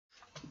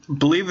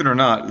Believe it or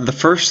not, the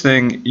first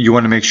thing you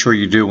want to make sure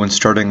you do when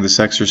starting this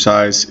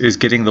exercise is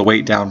getting the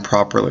weight down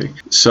properly.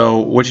 So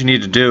what you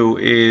need to do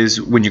is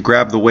when you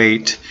grab the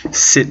weight,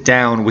 sit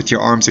down with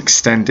your arms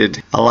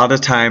extended. A lot of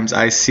times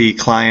I see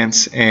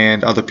clients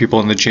and other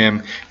people in the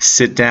gym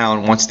sit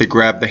down once they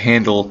grab the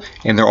handle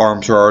and their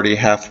arms are already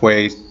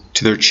halfway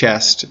to their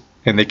chest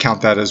and they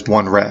count that as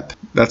 1 rep.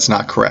 That's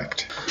not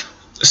correct.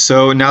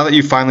 So now that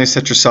you finally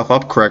set yourself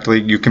up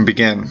correctly, you can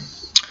begin.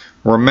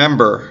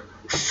 Remember,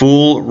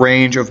 full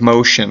range of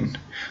motion.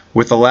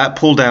 With the lat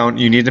pull down,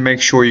 you need to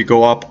make sure you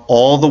go up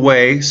all the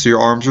way so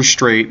your arms are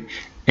straight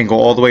and go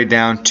all the way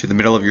down to the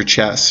middle of your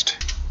chest.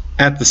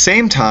 At the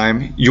same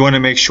time, you want to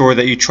make sure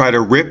that you try to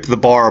rip the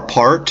bar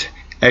apart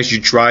as you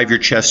drive your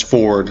chest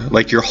forward,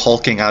 like you're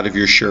hulking out of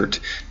your shirt.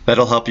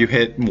 That'll help you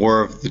hit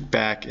more of the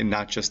back and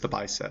not just the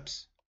biceps.